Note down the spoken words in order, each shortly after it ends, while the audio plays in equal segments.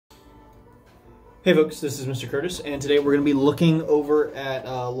Hey folks, this is Mr. Curtis, and today we're going to be looking over at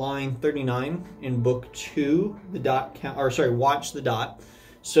line 39 in book 2, the dot count, or sorry, watch the dot.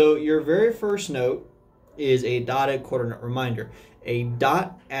 So your very first note is a dotted quarter note reminder. A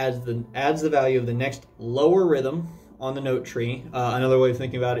dot adds the value of the next lower rhythm on the note tree. Another way of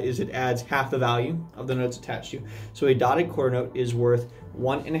thinking about it is it adds half the value of the notes attached to. So a dotted quarter note is worth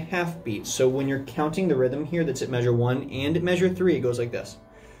 1.5 beats. So when you're counting the rhythm here that's at measure 1 and at measure 3, it goes like this.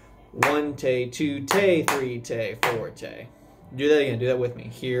 1 tay, 2 tay, 3 tay, 4 tay. Do that again. Do that with me.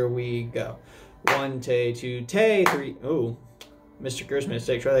 Here we go. 1 tay, 2 tay, 3. Oh, Mr. Curtis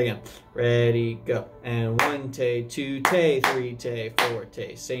mistake. Try that again. Ready, go. And 1 tay, 2 tay, 3 tay, 4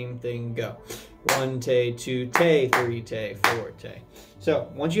 tay. Same thing, go. 1 tay, 2 tay, 3 tay, 4 tay. So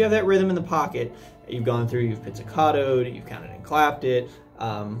once you have that rhythm in the pocket, you've gone through, you've pizzicatoed, you've counted and clapped it,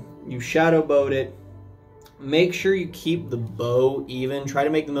 you shadow bowed it. Make sure you keep the bow even. Try to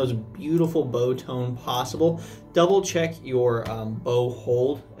make the most beautiful bow tone possible. Double check your bow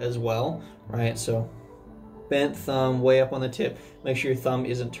hold as well, right? So bent thumb way up on the tip. Make sure your thumb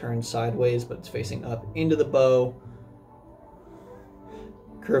isn't turned sideways, but it's facing up into the bow.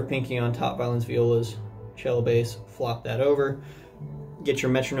 Curve pinky on top, violins, violas, cello, bass, flop that over. Get your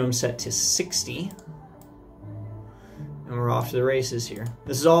metronome set to 60. And we're off to the races here.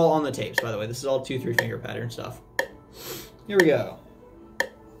 This is all on the tapes, by the way. This is all 2-3 finger pattern stuff. Here we go.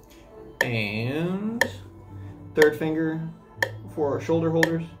 And third finger for our shoulder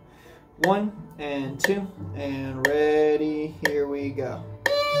holders. 1 and 2 and ready. Here we go.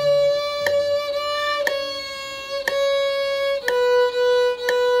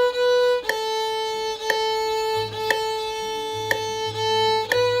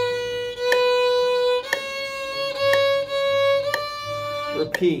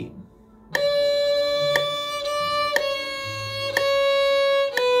 Repeat.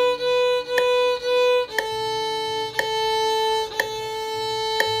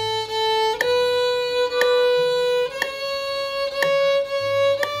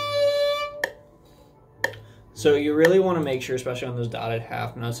 So you really want to make sure, especially on those dotted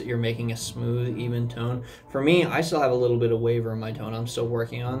half notes, that you're making a smooth, even tone. For me, I still have a little bit of waver in my tone. I'm still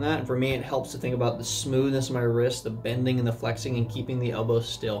working on that. And for me, it helps to think about the smoothness of my wrist, the bending and the flexing, and keeping the elbow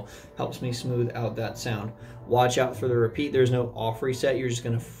still. Helps me smooth out that sound. Watch out for the repeat. There's no off reset. You're just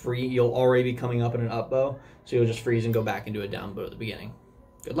going to freeze. You'll already be coming up in an up bow, so you'll just freeze and go back into a down bow at the beginning.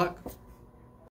 Good luck.